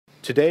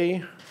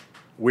Today,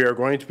 we are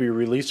going to be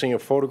releasing a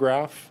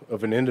photograph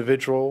of an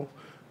individual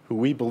who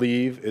we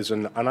believe is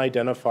an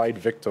unidentified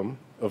victim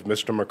of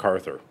Mr.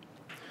 McArthur.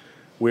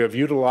 We have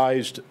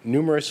utilized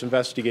numerous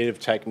investigative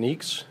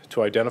techniques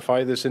to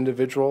identify this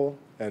individual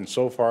and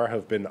so far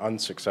have been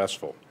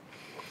unsuccessful.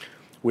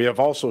 We have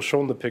also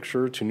shown the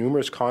picture to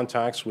numerous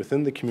contacts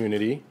within the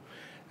community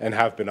and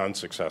have been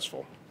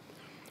unsuccessful.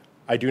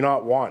 I do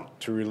not want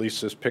to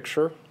release this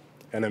picture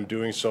and am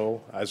doing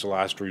so as a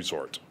last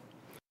resort.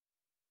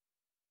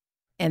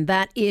 And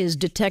that is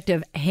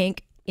Detective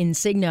Hank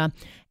Insignia.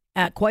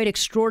 Quite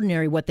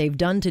extraordinary what they've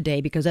done today,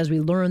 because as we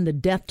learned, the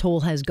death toll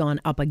has gone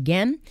up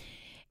again.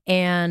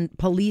 And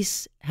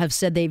police have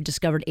said they've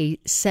discovered a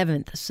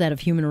seventh set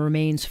of human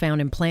remains found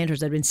in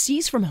planters that have been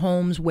seized from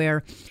homes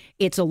where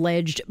it's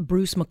alleged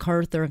Bruce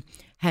McArthur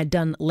had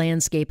done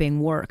landscaping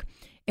work.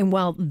 And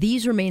while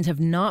these remains have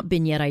not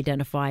been yet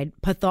identified,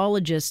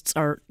 pathologists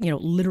are,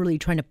 literally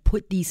trying to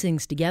put these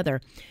things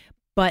together.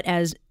 But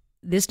as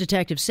this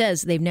detective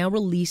says, they've now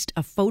released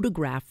a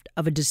photograph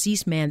of a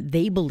deceased man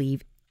they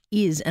believe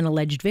is an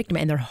alleged victim,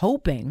 and they're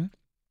hoping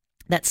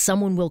that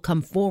someone will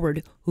come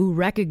forward who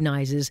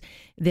recognizes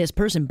this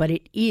person. But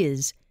it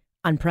is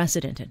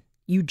unprecedented.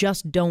 You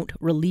just don't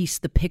release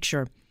the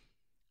picture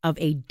of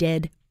a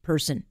dead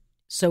person.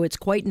 So it's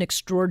quite an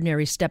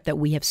extraordinary step that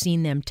we have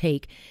seen them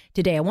take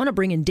today. I want to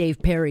bring in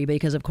Dave Perry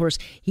because, of course,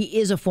 he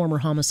is a former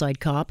homicide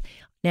cop,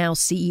 now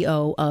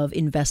CEO of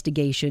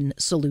Investigation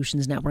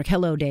Solutions Network.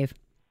 Hello, Dave.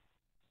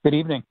 Good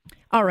evening.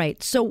 All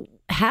right. So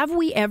have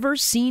we ever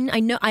seen,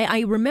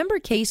 I remember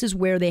cases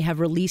where they have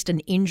released an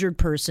injured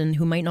person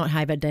who might not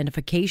have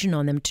identification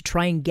on them to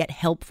try and get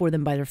help for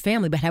them by their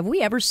family. But have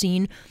we ever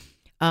seen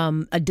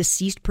a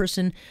deceased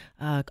person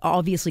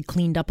obviously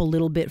cleaned up a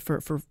little bit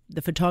for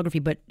the photography,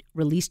 but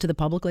released to the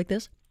public like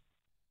this?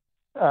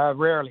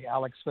 Rarely,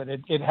 Alex, but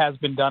it has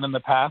been done in the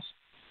past.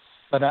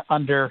 But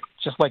under,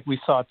 just like we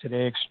saw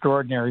today,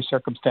 extraordinary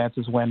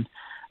circumstances when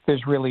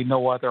there's really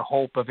no other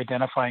hope of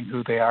identifying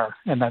who they are.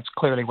 And that's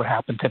clearly what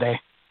happened today.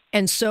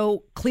 And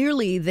so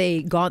clearly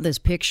they got this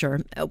picture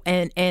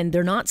and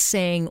they're not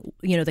saying,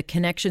 the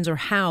connections or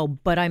how,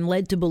 but I'm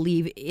led to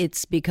believe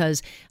it's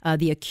because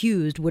the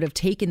accused would have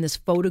taken this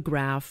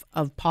photograph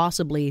of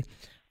possibly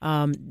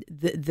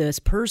this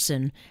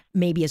person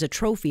maybe as a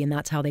trophy, and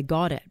that's how they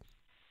got it.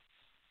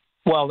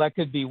 Well, that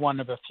could be one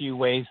of a few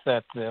ways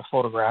that the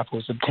photograph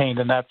was obtained,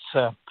 and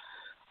that's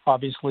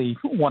obviously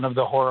one of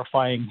the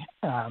horrifying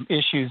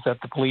issues that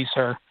the police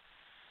are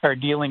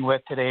dealing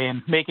with today,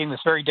 and making this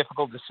very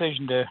difficult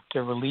decision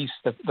to release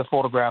the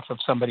photograph of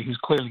somebody who's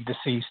clearly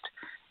deceased.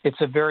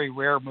 It's a very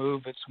rare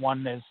move. It's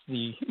one, as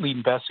the lead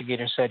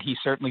investigator said, he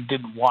certainly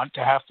didn't want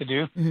to have to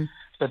do,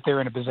 but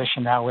they're in a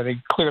position now where they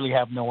clearly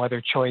have no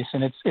other choice.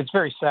 And it's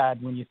very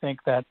sad when you think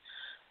that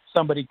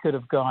somebody could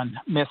have gone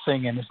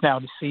missing and is now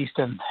deceased,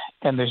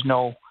 and there's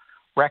no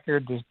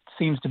record. There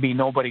seems to be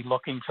nobody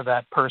looking for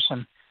that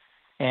person.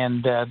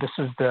 And this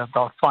is the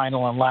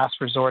final and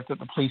last resort that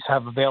the police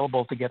have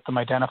available to get them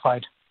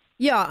identified.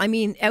 Yeah, I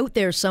mean, out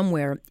there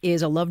somewhere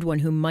is a loved one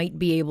who might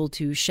be able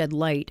to shed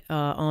light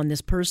on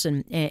this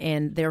person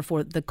and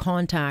therefore the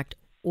contact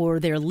or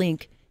their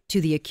link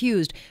to the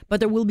accused. But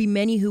there will be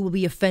many who will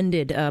be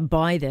offended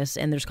by this,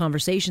 and there's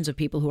conversations of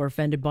people who are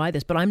offended by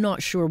this. But I'm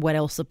not sure what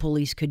else the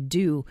police could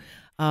do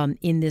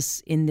in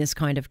this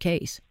kind of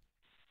case.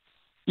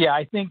 Yeah,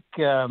 I think,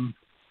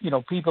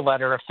 people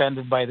that are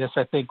offended by this,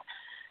 I think,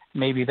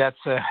 maybe that's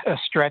a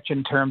stretch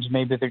in terms,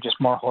 maybe they're just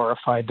more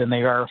horrified than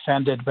they are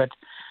offended. But,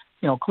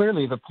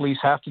 clearly the police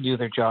have to do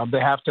their job.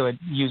 They have to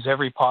use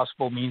every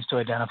possible means to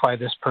identify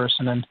this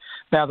person. And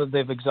now that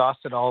they've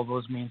exhausted all of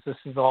those means, this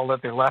is all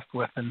that they're left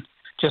with. And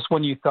just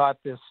when you thought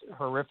this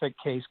horrific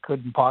case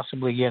couldn't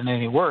possibly get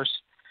any worse,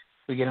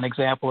 we get an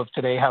example of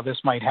today how this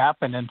might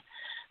happen. And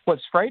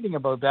what's frightening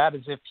about that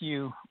is if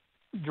you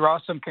draw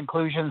some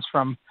conclusions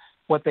from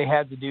what they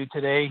had to do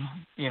today,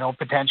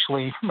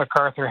 potentially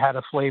McArthur had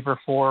a flavor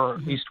for, or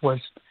at least was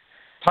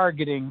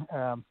targeting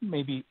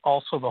maybe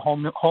also the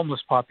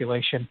homeless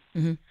population.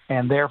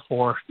 And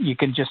therefore, you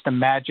can just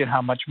imagine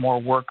how much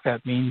more work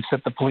that means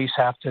that the police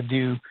have to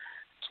do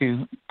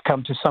to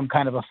come to some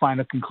kind of a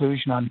final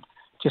conclusion on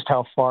just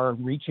how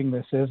far-reaching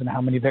this is and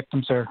how many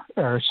victims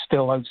are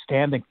still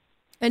outstanding.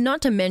 And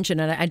not to mention,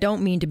 and I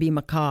don't mean to be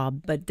macabre,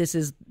 but this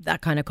is that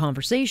kind of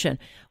conversation.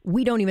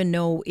 We don't even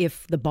know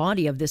if the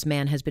body of this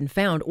man has been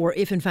found, or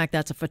if, in fact,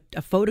 that's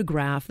a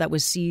photograph that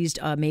was seized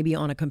maybe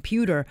on a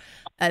computer.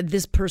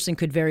 This person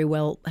could very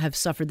well have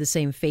suffered the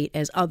same fate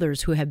as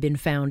others who have been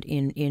found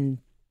in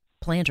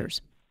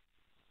planters.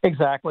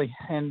 Exactly.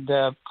 And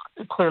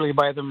clearly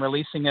by them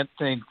releasing it,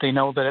 they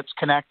know that it's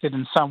connected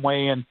in some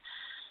way. And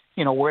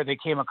where they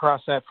came across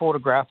that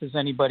photograph is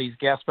anybody's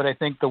guess, but I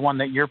think the one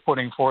that you're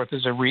putting forth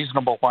is a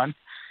reasonable one.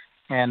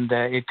 And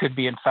it could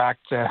be, in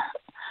fact,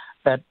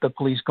 that the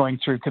police going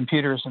through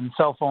computers and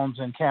cell phones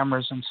and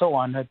cameras and so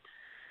on had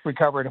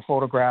recovered a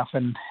photograph,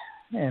 and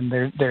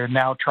they're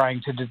now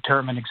trying to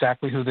determine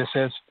exactly who this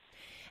is.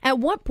 At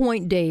what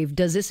point, Dave,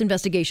 does this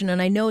investigation,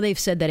 and I know they've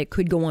said that it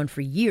could go on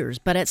for years,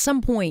 but at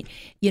some point,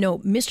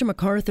 Mr.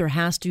 MacArthur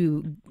has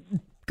to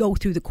go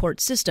through the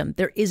court system.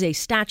 There is a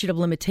statute of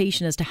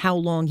limitation as to how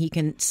long he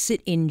can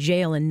sit in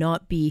jail and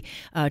not be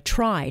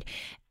tried.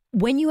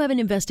 When you have an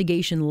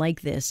investigation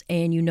like this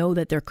and you know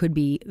that there could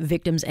be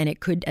victims and it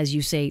could, as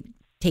you say,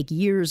 take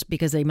years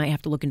because they might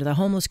have to look into the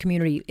homeless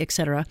community, et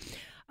cetera,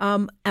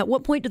 at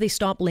what point do they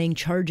stop laying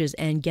charges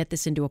and get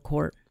this into a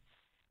court?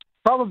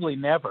 Probably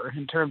never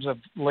in terms of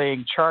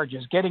laying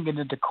charges. Getting it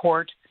into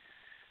court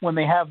when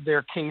they have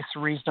their case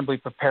reasonably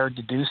prepared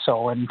to do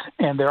so. And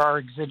there are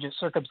exigent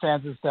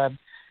circumstances that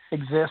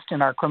exist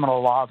in our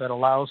criminal law that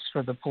allows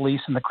for the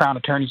police and the Crown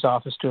Attorney's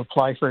Office to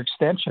apply for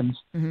extensions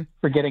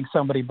for getting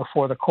somebody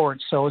before the court.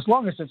 So as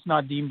long as it's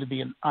not deemed to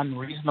be an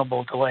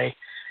unreasonable delay,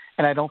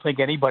 and I don't think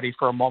anybody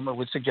for a moment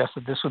would suggest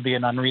that this would be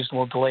an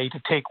unreasonable delay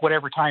to take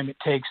whatever time it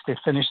takes to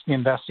finish the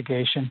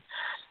investigation.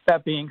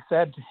 That being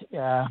said,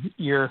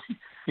 your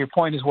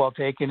point is well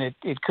taken.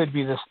 It could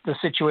be the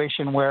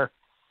situation where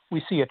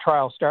we see a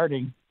trial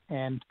starting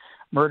and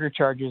murder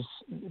charges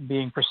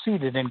being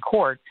proceeded in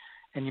court,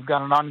 and you've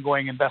got an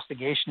ongoing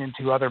investigation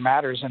into other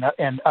matters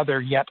and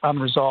other yet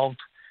unresolved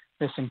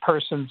missing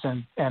persons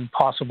and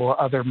possible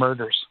other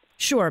murders.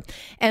 Sure.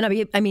 And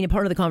I mean, a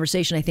part of the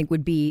conversation, I think,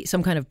 would be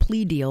some kind of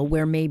plea deal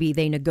where maybe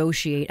they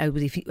negotiate,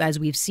 as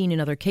we've seen in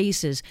other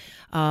cases,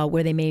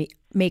 where they may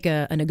make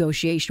a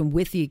negotiation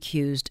with the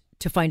accused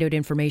to find out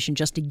information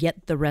just to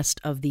get the rest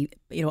of the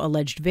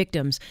alleged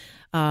victims,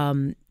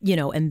 and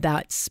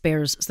that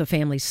spares the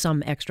families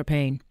some extra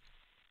pain.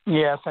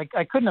 Yes,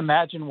 I couldn't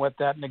imagine what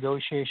that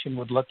negotiation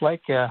would look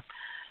like.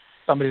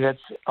 Somebody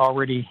that's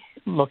already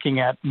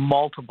looking at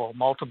multiple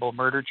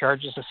murder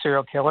charges, a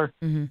serial killer,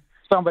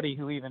 somebody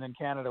who even in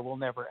Canada will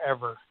never,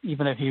 ever,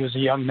 even if he was a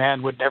young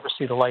man, would never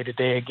see the light of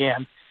day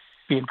again,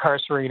 be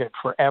incarcerated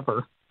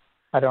forever.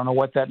 I don't know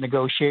what that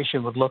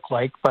negotiation would look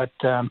like, but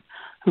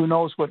who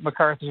knows what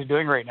MacArthur is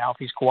doing right now, if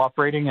he's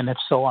cooperating, and if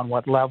so, on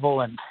what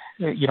level, and,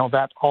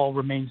 that all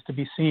remains to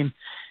be seen.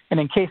 And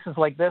in cases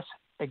like this,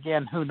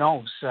 again, who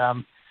knows?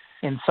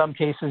 In some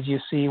cases, you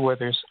see where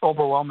there's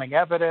overwhelming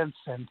evidence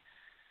and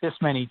this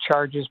many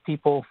charges,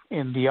 people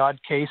in the odd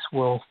case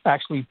will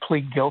actually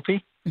plead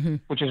guilty,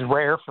 which is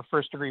rare for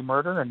first-degree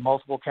murder and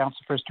multiple counts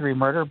of first-degree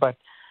murder. But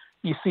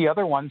you see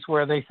other ones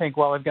where they think,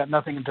 well, I've got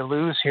nothing to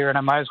lose here and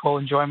I might as well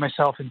enjoy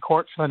myself in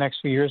court for the next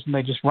few years, and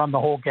they just run the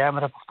whole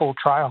gamut of a full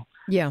trial.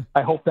 Yeah.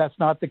 I hope that's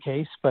not the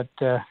case, but,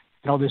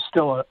 there's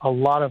still a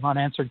lot of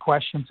unanswered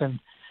questions and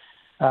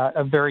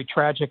a very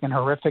tragic and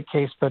horrific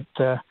case, but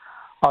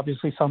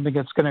obviously something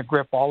that's going to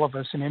grip all of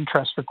us in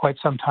interest for quite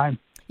some time.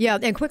 Yeah,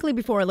 and quickly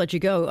before I let you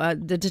go,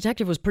 the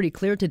detective was pretty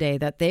clear today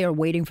that they are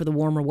waiting for the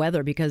warmer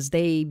weather because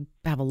they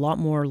have a lot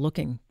more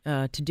looking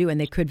to do, and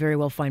they could very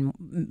well find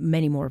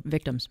many more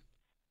victims.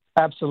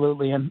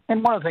 Absolutely, and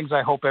one of the things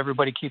I hope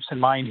everybody keeps in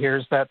mind here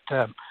is that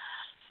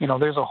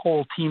there's a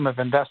whole team of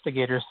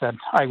investigators that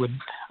I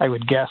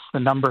would guess the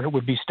number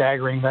would be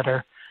staggering that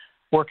are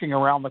working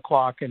around the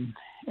clock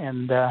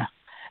and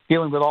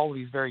dealing with all of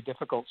these very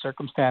difficult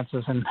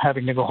circumstances and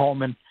having to go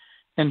home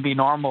and be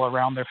normal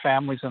around their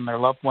families and their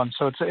loved ones.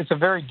 So it's a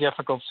very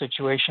difficult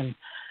situation,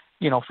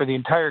 for the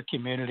entire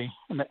community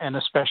and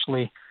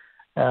especially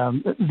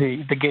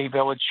the gay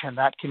village and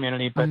that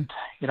community. But,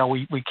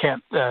 we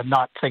can't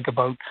not think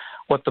about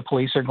what the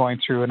police are going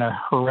through in a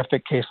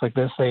horrific case like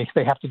this. They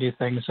have to do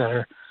things that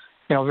are,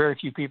 very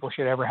few people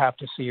should ever have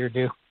to see or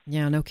do.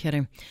 Yeah, no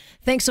kidding.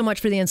 Thanks so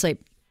much for the insight.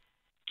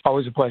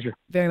 Always a pleasure.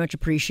 Very much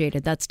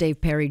appreciated. That's Dave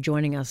Perry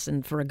joining us.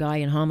 And for a guy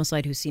in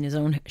homicide who's seen his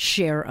own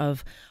share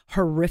of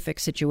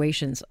horrific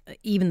situations,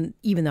 even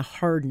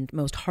the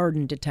most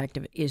hardened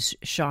detective is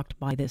shocked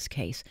by this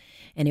case.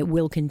 And it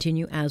will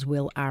continue, as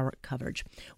will our coverage.